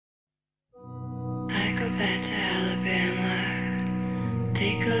back to Alabama.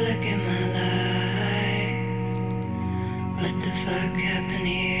 Take a look at my life. What the fuck happened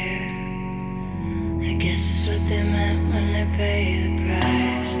here? I guess it's what they meant when they pay the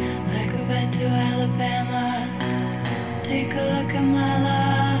price. I go back to Alabama. Take a look at my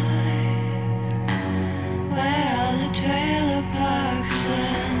life. Where all the trailer parks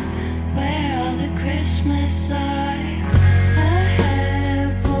and where all the Christmas lights. I had a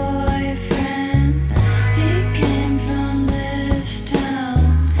boyfriend, he came from this town.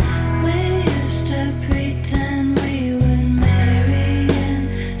 We used to pretend we would marry and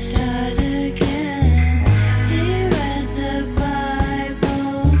start again. He read the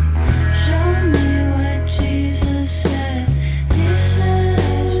Bible, showed me what Jesus said. He said,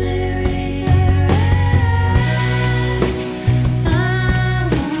 only read your I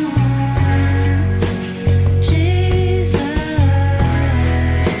want Jesus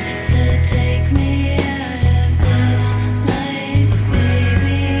to take me out of this life,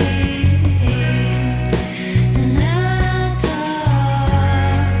 baby. And I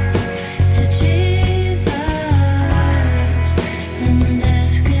talk to Jesus and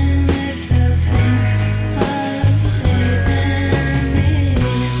ask him if he'll think of saving me.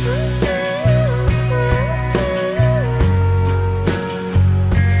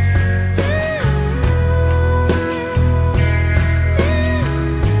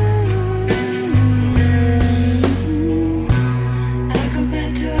 I go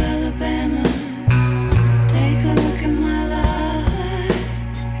back to Alabama. Take a look at my life.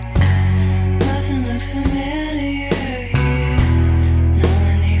 Nothing looks familiar here. No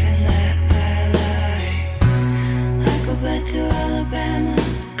one even that I like. I go back to Alabama.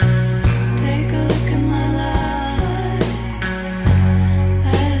 Take a look at my life. I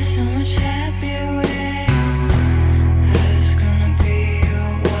was so much happier when I was gonna be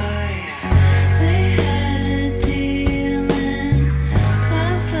your wife. We had a deal and I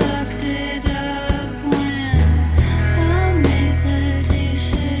fucked it up when I made the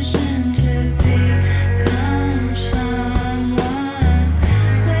decision to become someone.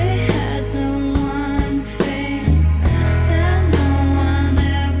 We had the one thing that no one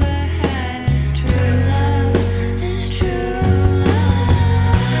ever had. True love is true love.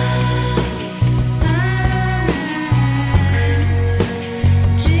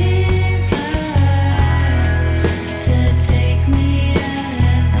 Jesus to take me out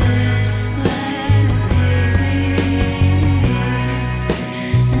of this life, baby.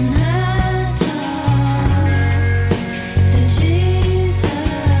 And I talk to Jesus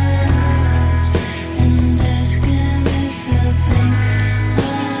and ask him if he'll think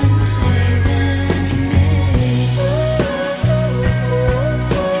of saving me.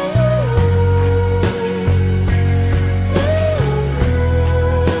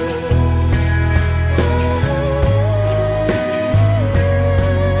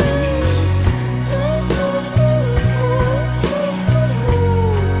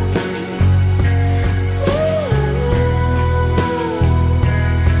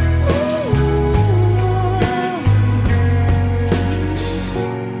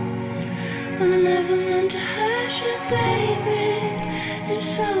 I never meant to hurt you, baby. It's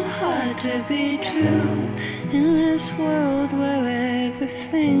so hard to be true in this world where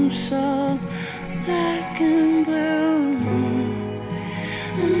everything's so black and blue.